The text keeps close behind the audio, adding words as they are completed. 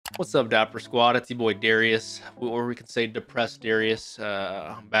What's up, Dapper Squad? It's your boy Darius, or we could say Depressed Darius.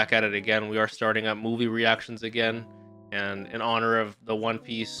 I'm back at it again. We are starting up movie reactions again, and in honor of the One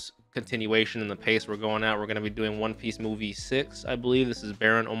Piece continuation and the pace we're going at, we're going to be doing One Piece movie 6, I believe. This is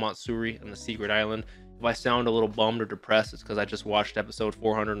Baron Omatsuri and the Secret Island. If I sound a little bummed or depressed, it's because I just watched episode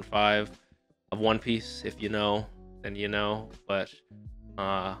 405 of One Piece. If you know, then you know. But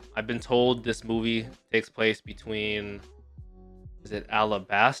I've been told this movie takes place between, is it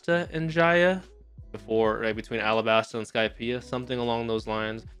Alabasta and Jaya? Between Alabasta and Skypiea, something along those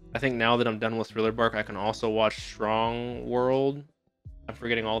lines. I think now that I'm done with Thriller Bark, I can also watch Strong World. I'm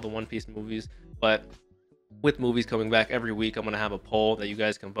forgetting all the One Piece movies, but with movies coming back every week, I'm gonna have a poll that you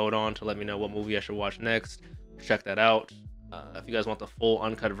guys can vote on to let me know what movie I should watch next. Check that out. If you guys want the full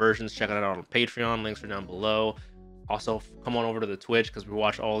uncut versions, check it out on Patreon. Links are down below. Also, come on over to the Twitch because we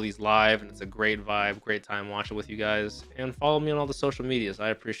watch all these live and it's a great vibe, great time watching with you guys. And follow me on all the social medias. I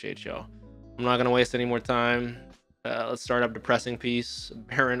appreciate y'all. I'm not going to waste any more time. Let's start up Depressing Piece,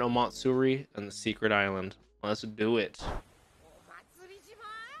 Baron Omatsuri and the Secret Island. Let's do it.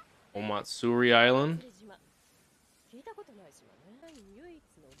 Omatsuri Island.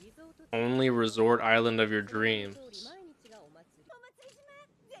 Only resort island of your dreams.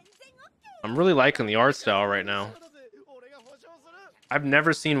 I'm really liking the art style right now. I've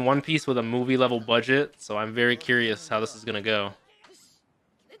never seen One Piece with a movie level budget, so I'm very curious how this is gonna go.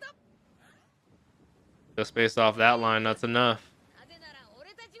 Just based off that line, that's enough.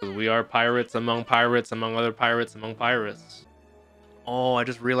 Because we are pirates among other pirates among pirates. Oh, I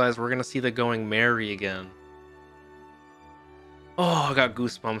just realized we're gonna see the Going Merry again. Oh, I got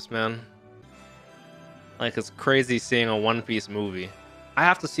goosebumps, man. Like, it's crazy seeing a One Piece movie. I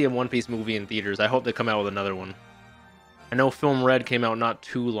have to see a One Piece movie in theaters. I hope they come out with another one. I know Film Red came out not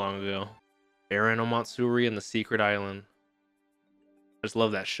too long ago. Baron Omatsuri and the Secret Island. I just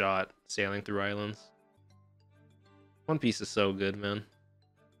love that shot, sailing through islands. One Piece is so good, man.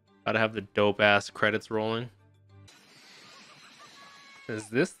 Gotta have the dope-ass credits rolling. Is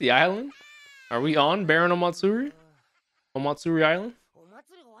this the island? Are we on Baron Omatsuri? Omatsuri Island?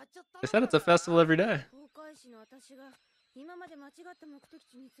 They said it's a festival every day.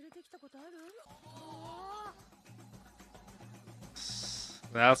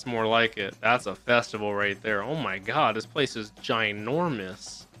 That's more like it. That's a festival right there. Oh my god, this place is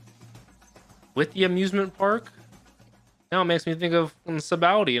ginormous. With the amusement park? Now it makes me think of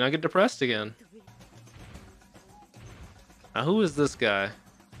Sabaudi and I get depressed again. Now who is this guy?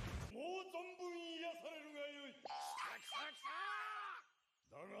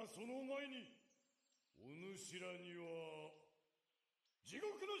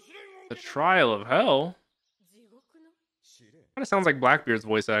 The Trial of Hell? Kind of sounds like Blackbeard's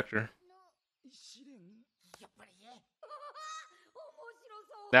voice actor.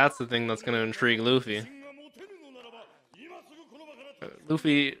 That's the thing that's going to intrigue Luffy.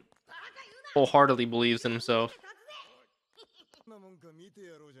 Luffy wholeheartedly believes in himself.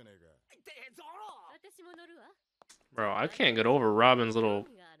 Bro, I can't get over Robin's little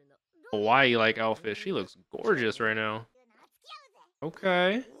Hawaii-like outfit. She looks gorgeous right now.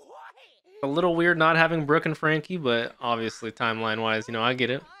 Okay. A little weird not having Brooke and Frankie, but obviously timeline-wise, you know, I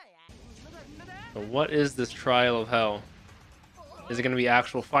get it. So what is this Trial of Hell? Is it going to be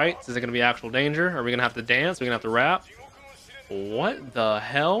actual fights? Is it going to be actual danger? Are we going to have to dance? Are we going to have to rap? What the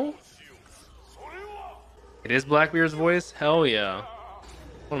hell? It is Blackbeard's voice? Hell yeah.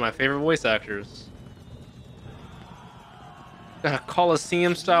 One of my favorite voice actors. Got a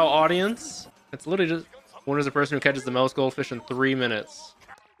Coliseum-style audience. It's literally just... Winner is the person who catches the most goldfish in 3 minutes.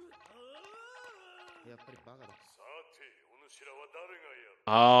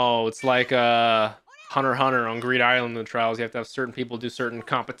 Oh, it's like Hunter x Hunter on Greed Island in the trials. You have to have certain people do certain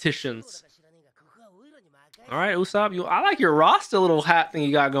competitions. All right, Usopp, I like your Rasta little hat thing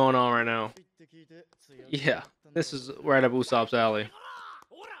you got going on right now. Yeah, this is right up Usopp's alley.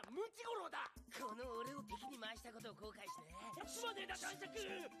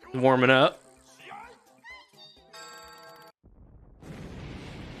 Warming up.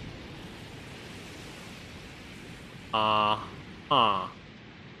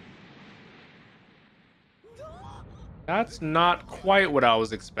 That's not quite what I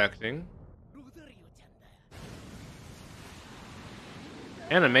was expecting.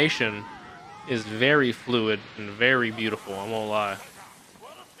 Animation is very fluid and very beautiful, I won't lie.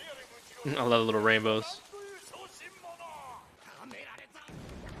 I love the little rainbows.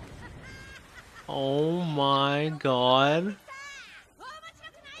 Oh my god.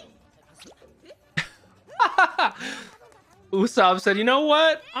 Usopp said, you know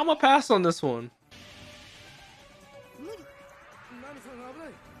what? I'm gonna pass on this one.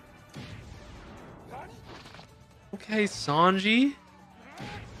 Okay, Sanji.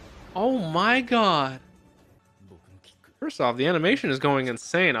 Oh my god. First off, the animation is going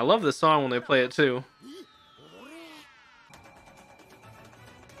insane. I love this song when they play it too.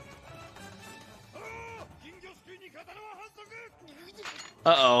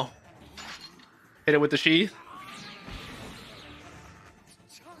 Uh-oh. Hit it with the sheath.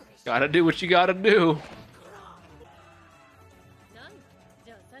 Gotta do what you gotta do.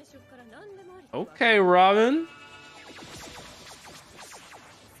 Okay, Robin.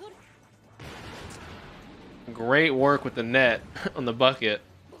 Great work with the net on the bucket.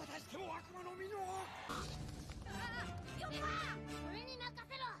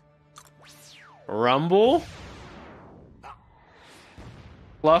 Rumble.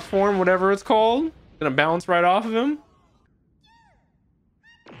 Fluff form, whatever it's called. Gonna bounce right off of him.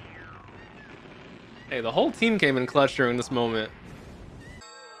 Hey, the whole team came in clutch during this moment.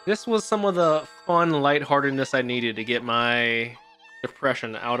 This was some of the fun lightheartedness I needed to get my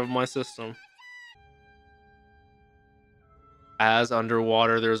depression out of my system. As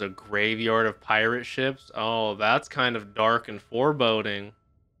underwater, there's a graveyard of pirate ships. Oh, that's kind of dark and foreboding.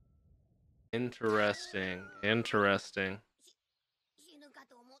 Interesting. Interesting.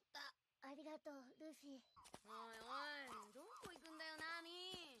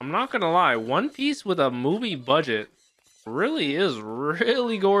 I'm not gonna lie, One Piece with a movie budget really is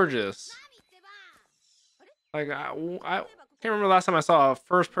really gorgeous. Like, I can't remember the last time I saw a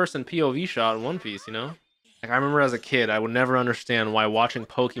first-person POV shot in One Piece, you know? Like, I remember as a kid, I would never understand why watching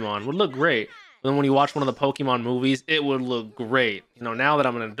Pokemon would look great. But then when you watch one of the Pokemon movies, it would look great. You know, now that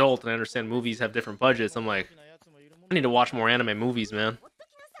I'm an adult and I understand movies have different budgets, I'm like, I need to watch more anime movies, man.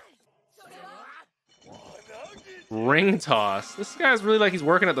 Ring toss. This guy's really like he's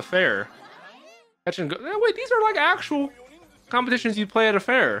working at the fair. Catching wait, these are like actual competitions you play at a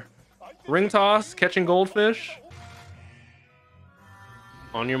fair. Ring toss, catching goldfish.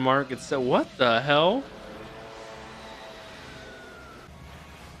 On your mark, get set. What the hell?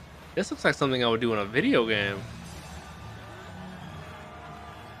 This looks like something I would do in a video game.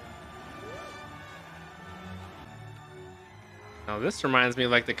 Now this reminds me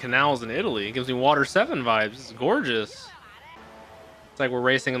of like the canals in Italy. It gives me Water 7 vibes. It's gorgeous. It's like we're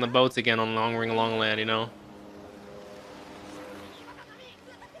racing in the boats again on Long Ring Long Land, you know?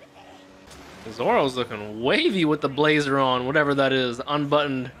 Zoro's looking wavy with the blazer on, whatever that is.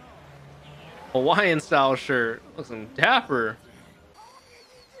 Unbuttoned Hawaiian style shirt. Looking dapper.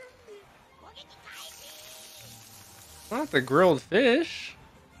 Not the grilled fish.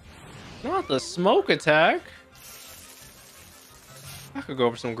 Not the smoke attack. I could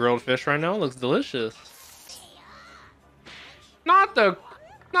go for some grilled fish right now. It looks delicious. Not the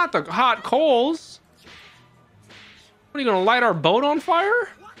hot coals. What, are you gonna light our boat on fire?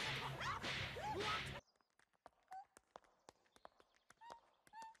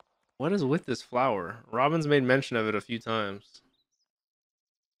 What is with this flower? Robin's made mention of it a few times.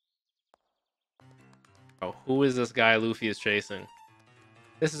 Oh, who is this guy Luffy is chasing?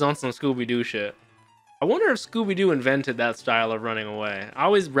 This is on some Scooby-Doo shit. I wonder if Scooby-Doo invented that style of running away. I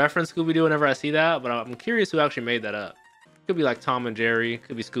always reference Scooby-Doo whenever I see that, but I'm curious who actually made that up. Could be like Tom and Jerry,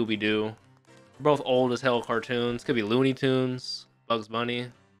 could be Scooby-Doo. They're both old as hell cartoons. Could be Looney Tunes, Bugs Bunny.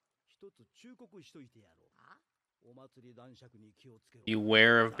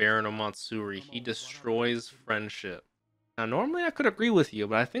 Beware of Baron Omatsuri. He destroys friendship. Now, normally I could agree with you,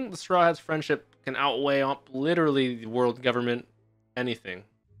 but I think the Straw Hat's friendship can outweigh literally the world government, anything.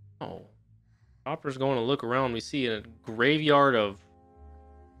 Oh. Chopper's going to look around. We see a graveyard of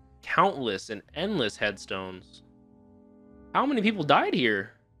countless and endless headstones. How many people died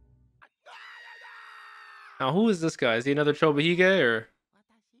here? Now, who is this guy? Is he another Chobahige or?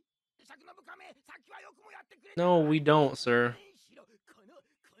 No, we don't, sir.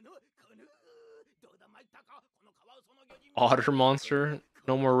 Otter monster.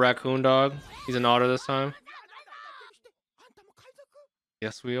 No more raccoon dog. He's an otter this time.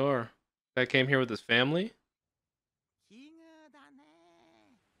 Yes, we are. Guy came here with his family.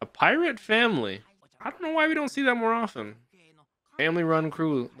 A pirate family. I don't know why we don't see that more often. Family run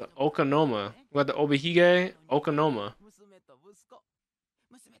crew, the Okanoma. We got the Obihige, Okanoma.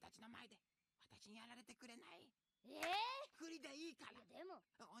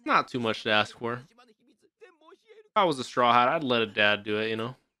 Not too much to ask for. If I was a Straw Hat, I'd let a dad do it, you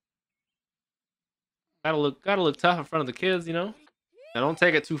know. Gotta look tough in front of the kids, you know. Now don't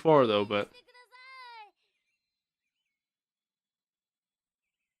take it too far though, but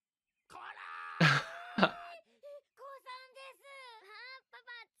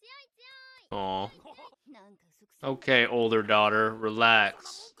Aw. Okay, older daughter,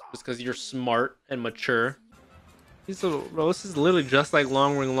 relax. just because you're smart and mature. Bro, this is literally just like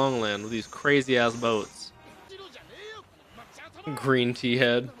Long Ring Longland with these crazy ass boats. Green tea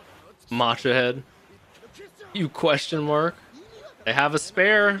head, matcha head. You question mark? They have a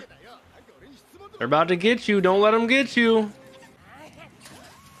spare. They're about to get you. Don't let them get you.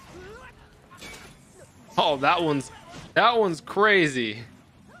 Oh, that one's crazy.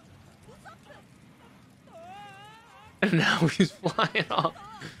 And now he's flying off.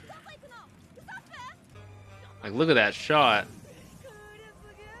 Like, look at that shot.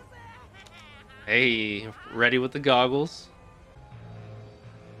 Hey, ready with the goggles.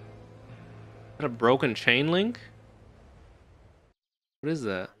 Is that a broken chain link? What is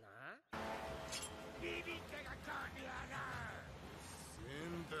that?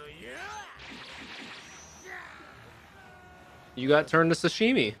 You got turned to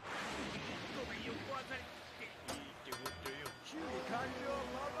sashimi.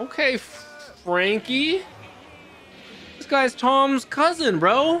 Okay, Frankie. This guy's Tom's cousin,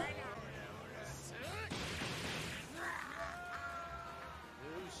 bro.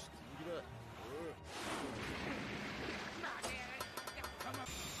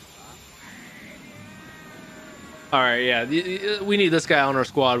 All right, yeah, we need this guy on our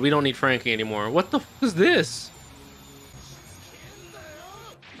squad. We don't need Frankie anymore. What the f is this?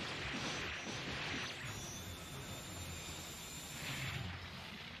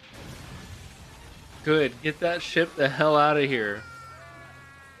 Good, get that ship the hell out of here.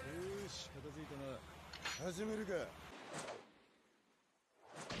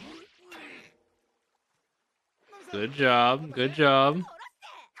 Good job, good job.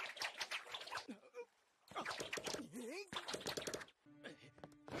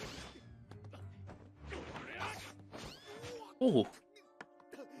 Oh,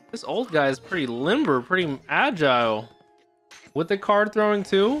 this old guy is pretty limber, pretty agile. With the card throwing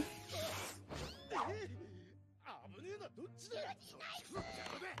too?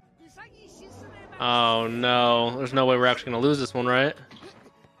 Oh no, there's no way we're actually gonna lose this one, right?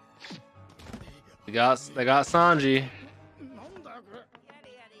 They got Sanji.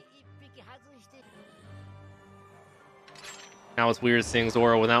 Now it's weird seeing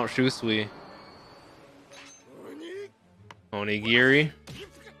Zoro without Shusui. Onigiri.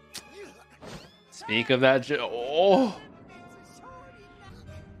 Speak of that. Oh!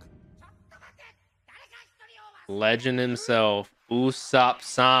 Legend himself,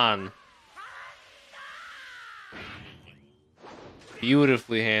 Usopp-san.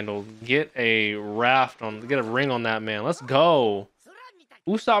 Beautifully handled. Get a raft on, get a ring on that man. Let's go.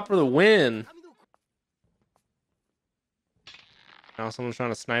 Usopp for the win. Now someone's trying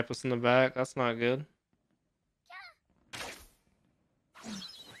to snipe us in the back. That's not good.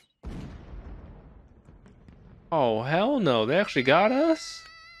 Oh, hell no. They actually got us?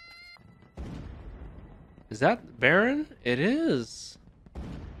 Is that Baron? It is.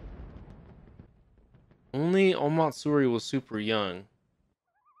 Only Omatsuri was super young.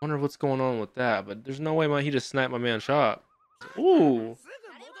 Wonder what's going on with that, but there's no way he just sniped my man shot. Ooh.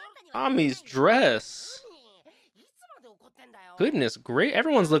 Ami's dress. Goodness, great.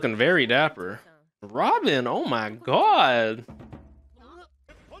 Everyone's looking very dapper. Robin, oh my god.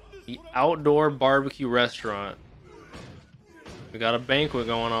 The outdoor barbecue restaurant. We got a banquet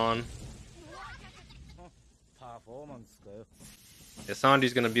going on. Yeah,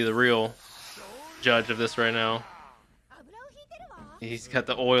 Sanji's gonna be the real judge of this right now. He's got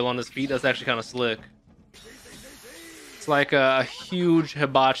the oil on his feet. That's actually kind of slick. It's like a huge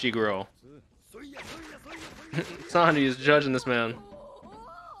hibachi grill. Sanji is judging this man.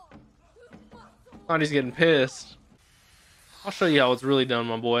 Sanji's getting pissed. I'll show you how it's really done,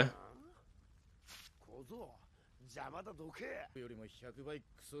 my boy.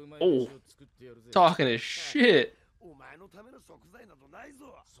 Oh, talking his shit.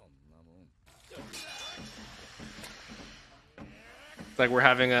 It's like we're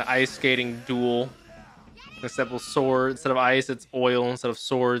having an ice skating duel. Except with sword, instead of ice, it's oil. Instead of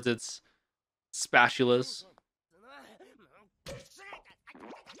swords, it's spatulas.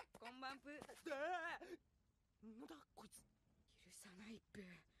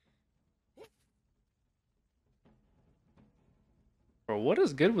 Bro, what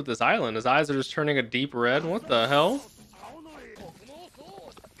is good with this island? His eyes are just turning a deep red. What the hell?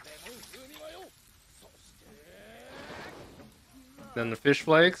 Then the fish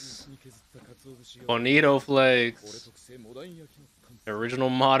flakes. Bonito flakes. The original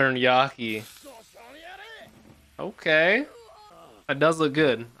modern yaki. Okay. That does look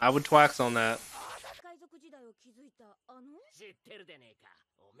good. I would twax on that.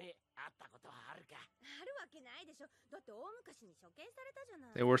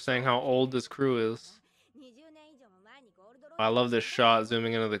 They were saying how old this crew is. I love this shot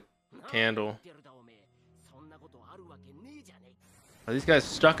zooming into the candle. Are these guys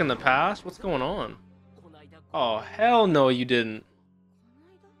stuck in the past? What's going on? Oh, hell no, you didn't.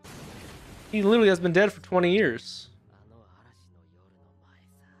 He literally has been dead for 20 years.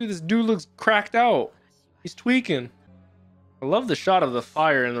 Dude, this dude looks cracked out. He's tweaking. I love the shot of the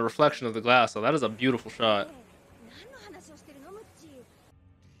fire and the reflection of the glass, though. That is a beautiful shot.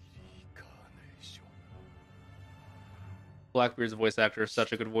 Blackbeard's voice actor is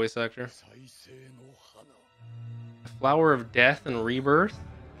such a good voice actor. The flower of death and rebirth?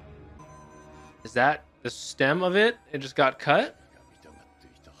 Is that the stem of it? It just got cut?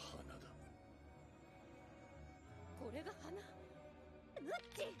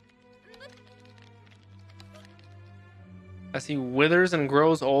 As he withers and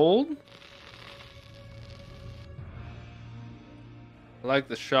grows old? I like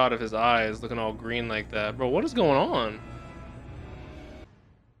the shot of his eyes looking all green like that. Bro, what is going on?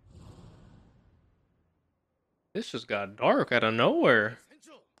 This just got dark out of nowhere.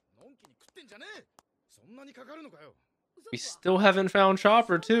 We still haven't found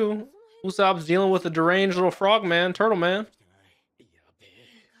Chopper, too. Usopp's dealing with a deranged little frog man, turtle man.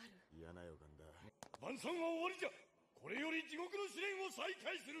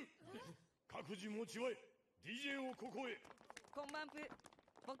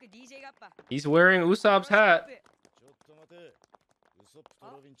 He's wearing Usopp's hat.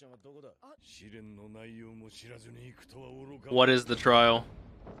 What is the trial?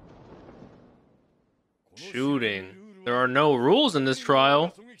 Shooting. There are no rules in this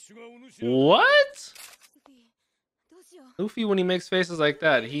trial. What? Luffy, when he makes faces like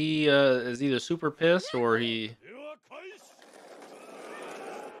that, he is either super pissed or he...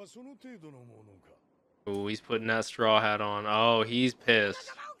 Oh, he's putting that straw hat on. Oh, he's pissed.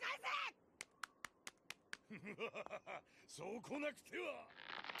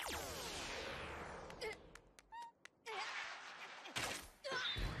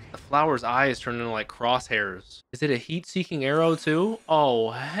 The flower's eyes turn into like crosshairs. Is it a heat-seeking arrow too?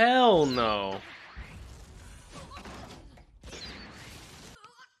 Oh, hell no.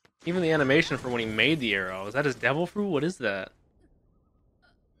 Even the animation for when he made the arrow. Is that his devil fruit? What is that?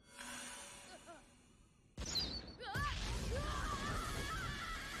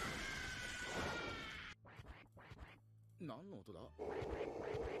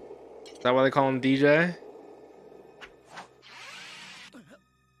 Is that why they call him DJ?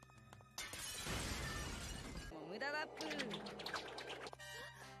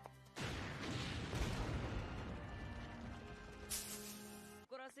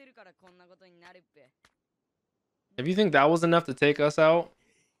 If you think that was enough to take us out,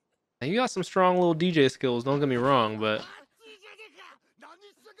 you got some strong little DJ skills, don't get me wrong, but...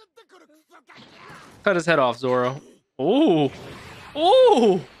 Cut his head off, Zoro. Ooh!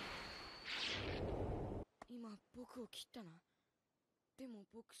 Ooh!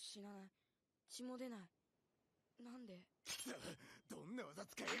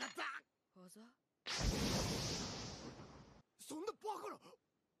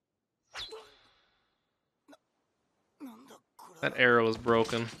 That arrow is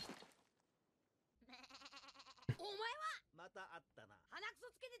broken.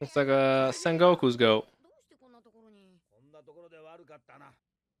 Looks like a Sengoku's goat.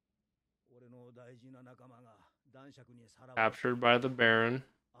 Captured by the Baron.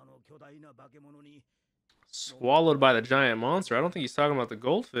 Swallowed by the giant monster. I don't think he's talking about the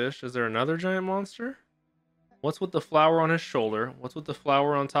goldfish. Is there another giant monster? What's with the flower on his shoulder? What's with the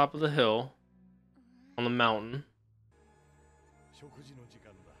flower on top of the hill? On the mountain?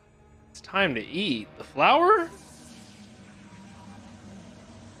 It's time to eat. The flower?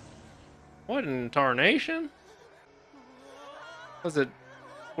 What in tarnation? Was it...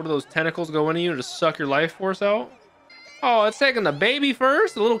 What do those tentacles go into you to suck your life force out? Oh, it's taking the baby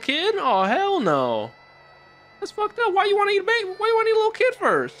first? The little kid? Oh, hell no. That's fucked up. Why you want to eat a baby? Why you want to eat a little kid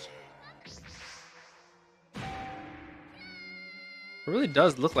first? It really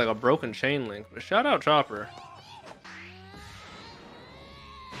does look like a broken chain link. But shout out Chopper.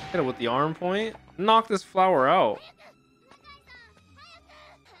 Hit it with the arm point. Knock this flower out.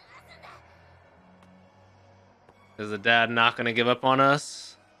 Is the dad not going to give up on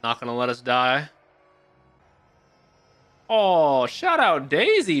us? Not going to let us die? Oh, shout out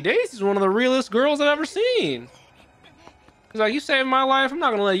Daisy. Daisy's one of the realest girls I've ever seen. She's like, you saved my life. I'm not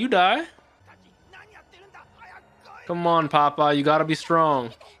going to let you die. Come on, Papa. You got to be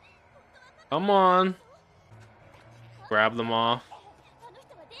strong. Come on. Grab them off.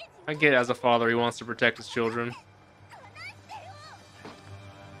 I get it, as a father, he wants to protect his children.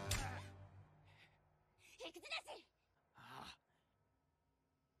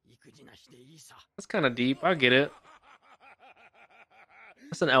 That's kind of deep. I get it.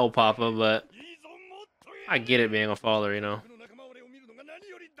 That's an L Papa, but I get it being a father, you know.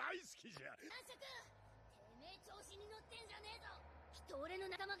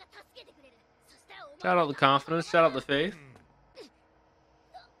 Shout out the confidence, shout out the faith.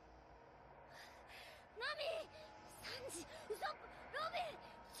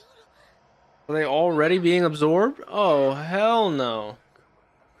 Are they already being absorbed? Oh, hell no.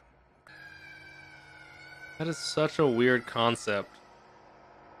 That is such a weird concept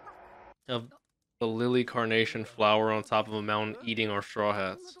of the lily carnation flower on top of a mountain eating our straw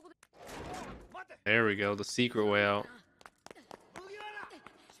hats. There we go, the secret way out.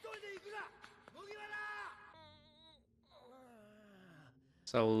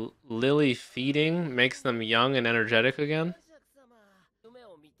 So lily feeding makes them young and energetic again?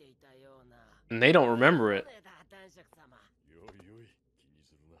 And they don't remember it.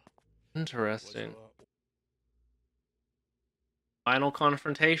 Interesting. Final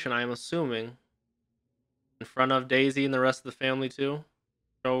confrontation, I am assuming. In front of Daisy and the rest of the family too.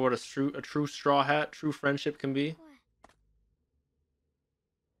 Show what a true straw hat, true friendship can be.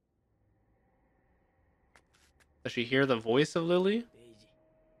 Does she hear the voice of Lily?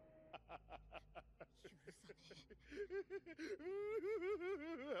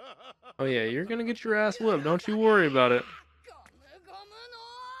 Oh yeah, you're gonna get your ass whipped. Don't you worry about it.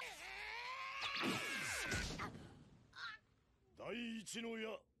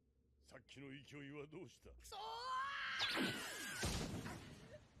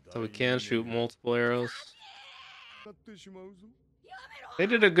 So we can shoot multiple arrows. They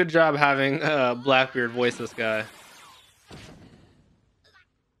did a good job having Blackbeard voice this guy.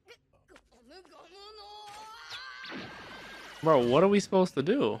 Bro, what are we supposed to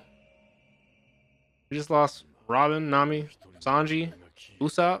do? We just lost Robin, Nami, Sanji,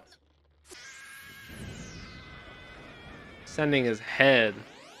 Usopp. Sending his head.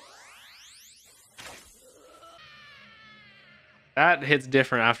 That hits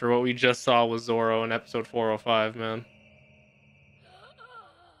different after what we just saw with Zoro in episode 405, man.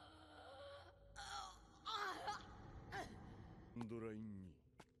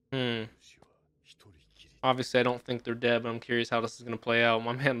 Obviously, I don't think they're dead, but I'm curious how this is going to play out.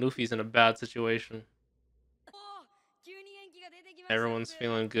 My man Luffy's in a bad situation. Everyone's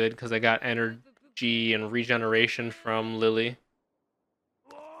feeling good because I got energy and regeneration from Lily.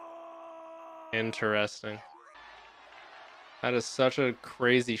 Interesting. That is such a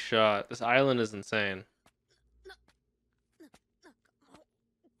crazy shot. This island is insane.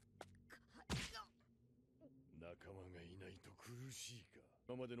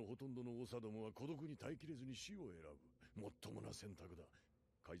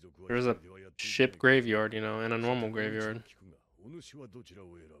 There's a ship graveyard, you know, and a normal graveyard.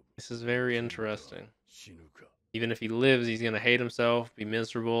 This is very interesting. Even if he lives, he's gonna hate himself, be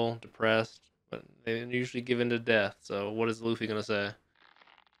miserable, depressed. But they usually give in to death, so what is Luffy gonna say?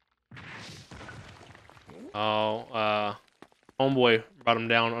 Oh, homeboy brought him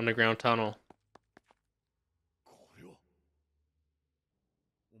down underground tunnel.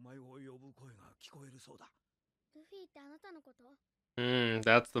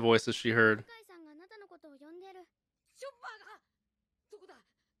 That's the voices she heard.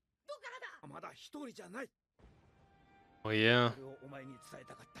 Oh yeah.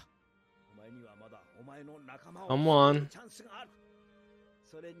 Come on.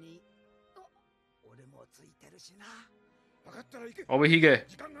 Obihige.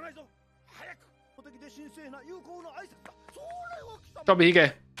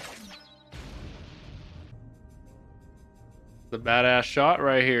 Obihige. The badass shot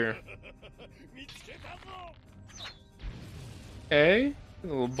right here. Okay. A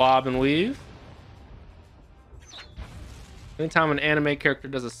little bob and weave. Anytime an anime character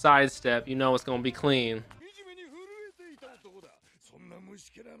does a sidestep, you know it's gonna be clean.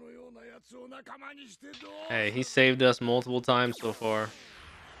 Hey, he saved us multiple times so far.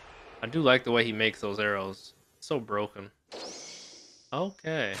 I do like the way he makes those arrows. It's so broken.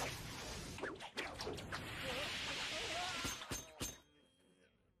 Okay.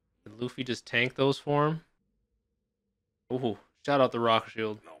 Did Luffy just tank those for him? Ooh, shout out the rock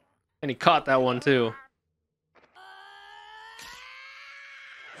shield. And he caught that one too.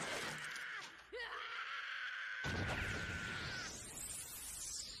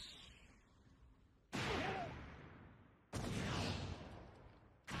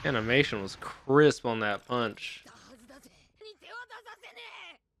 Animation was crisp on that punch.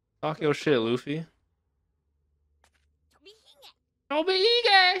 Talk your shit, Luffy.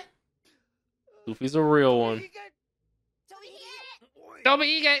 Obihige! Luffy's a real one.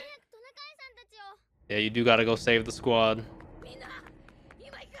 Obihige! Yeah, you do gotta go save the squad.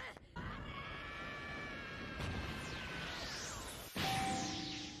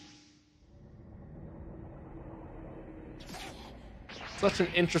 Such an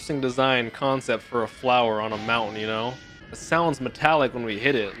interesting design concept for a flower on a mountain, you know? It sounds metallic when we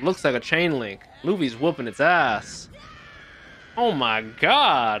hit it. Looks like a chain link. Luffy's whooping its ass. Oh my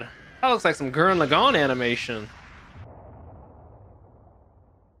god. That looks like some Gurren Lagann animation.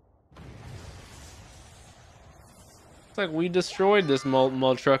 Looks like we destroyed this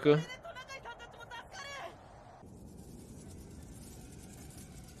mud trucker.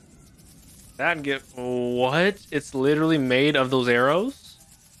 That get what? It's literally made of those arrows?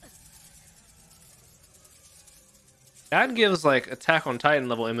 That gives like Attack on Titan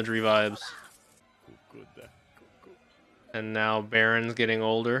level imagery vibes. And now Baron's getting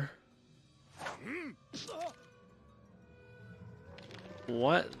older.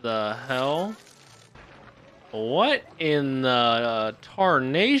 What the hell? What in the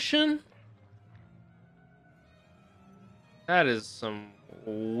tarnation? That is some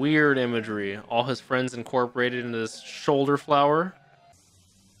weird imagery. All his friends incorporated into this shoulder flower.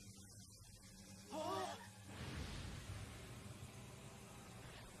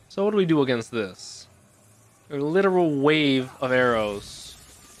 So what do we do against this? A literal wave of arrows.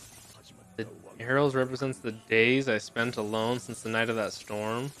 The arrows represents the days I spent alone since the night of that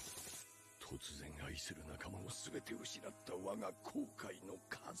storm.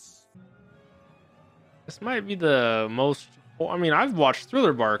 This might be the most... I mean, I've watched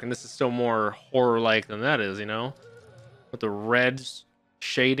Thriller Bark, and this is still more horror-like than that is, you know? With the red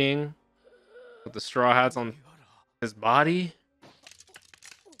shading, with the straw hats on his body.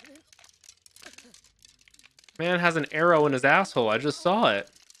 Man has an arrow in his asshole. I just saw it.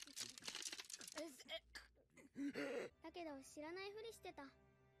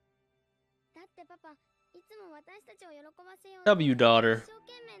 W daughter.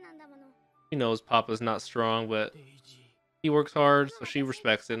 She knows Papa's not strong, but he works hard, so she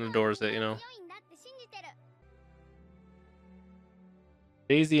respects it and adores it, you know.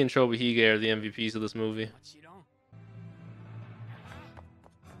 Daisy and Chobahige are the MVPs of this movie.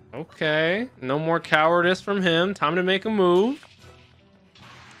 Okay, no more cowardice from him. Time to make a move.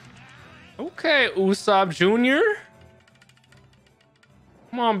 Okay, Usopp Jr.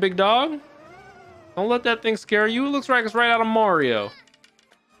 Come on, big dog. Don't let that thing scare you. It looks like it's right out of Mario.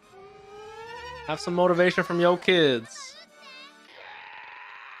 Have some motivation from your kids.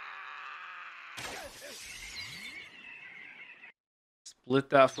 Split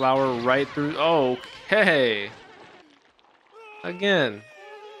that flower right through. Okay. Again.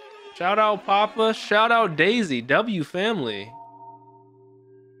 Shout out Papa. Shout out Daisy. W family.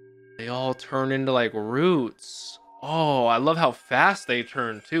 They all turn into like roots. Oh, I love how fast they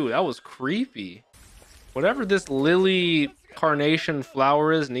turn too. That was creepy. Whatever this lily carnation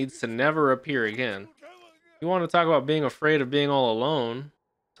flower is needs to never appear again. You want to talk about being afraid of being all alone?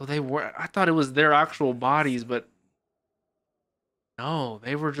 So they were... I thought it was their actual bodies, but... no,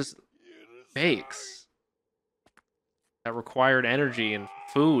 they were just fakes. That required energy and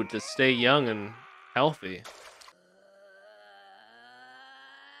food to stay young and healthy.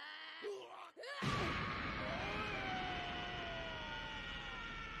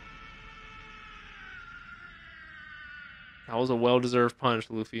 That was a well-deserved punch,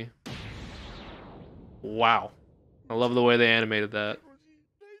 Luffy. Wow. I love the way they animated that.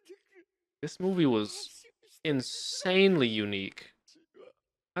 This movie was insanely unique.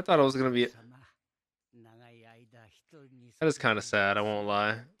 I thought it was going to be... that is kind of sad, I won't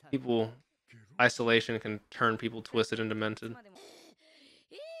lie. Isolation can turn people twisted and demented.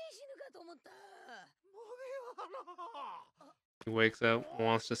 He wakes up,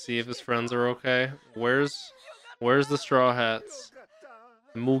 wants to see if his friends are okay. Where's the Straw Hats?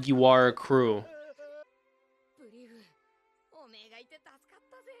 The Mugiwara crew.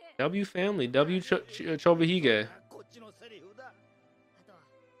 W family, Chobahige.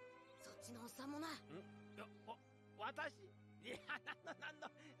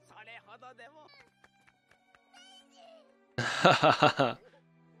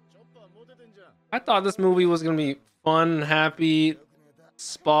 I thought this movie was gonna be fun, happy,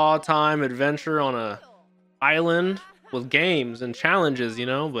 spa time adventure on a island with games and challenges, you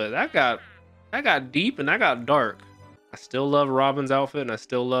know, but that got deep and that got dark. I still love Robin's outfit, and I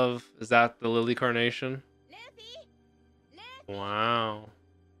still love... is that the Lily Carnation? Wow.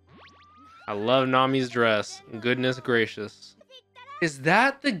 I love Nami's dress. Goodness gracious. Is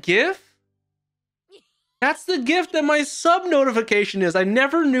that the GIF? That's the gift that my sub notification is. I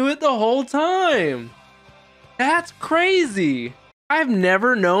never knew it the whole time. That's crazy. I've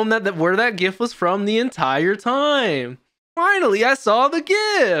never known that where that GIF was from the entire time. Finally, I saw the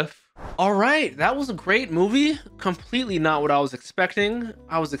GIF. All right, that was a great movie. Completely not what I was expecting.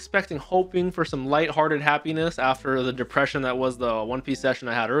 I was hoping for some lighthearted happiness after the depression that was the One Piece session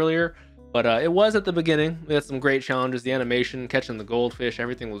I had earlier. But it was at the beginning. We had some great challenges. The animation, catching the goldfish,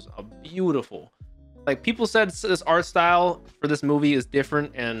 everything was beautiful. Like, people said this art style for this movie is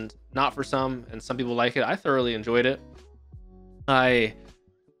different and not for some, and some people like it. I thoroughly enjoyed it.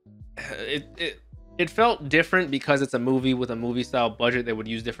 It felt different because it's a movie with a movie style budget. They would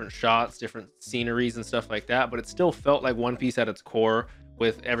use different shots, different sceneries and stuff like that, but it still felt like One Piece at its core,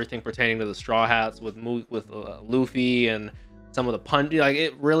 with everything pertaining to the Straw Hats, with Luffy and some of the punch. Like,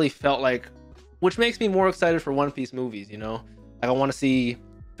 it really felt like, which makes me more excited for One Piece movies, you know? Like, I want to see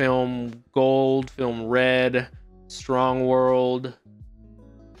film Gold, film Red, Strong World.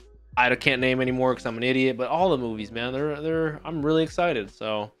 I can't name any more because I'm an idiot, but all the movies, man, I'm really excited.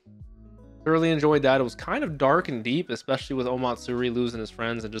 So thoroughly enjoyed that. It was kind of dark and deep, especially with Omatsuri losing his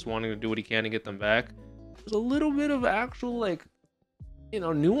friends and just wanting to do what he can to get them back. There's a little bit of actual, like, you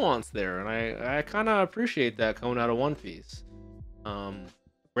know, nuance there, and I kind of appreciate that coming out of One Piece.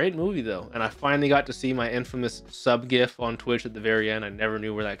 Great movie though, and I finally got to see my infamous sub gif on Twitch at the very end. I never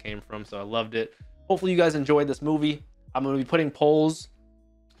knew where that came from, so I loved it. Hopefully you guys enjoyed this movie. I'm going to be putting polls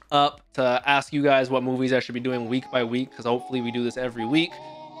up to ask you guys what movies I should be doing week by week, because hopefully we do this every week.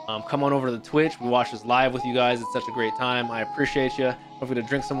 Come on over to the Twitch. We watch this live with you guys. It's such a great time. I appreciate you. Don't forget to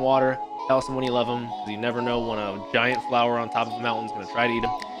drink some water. Tell someone you love them, because you never know when a giant flower on top of a mountain is going to try to eat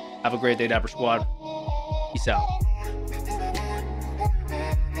them. Have a great day, Dapper Squad. Peace out.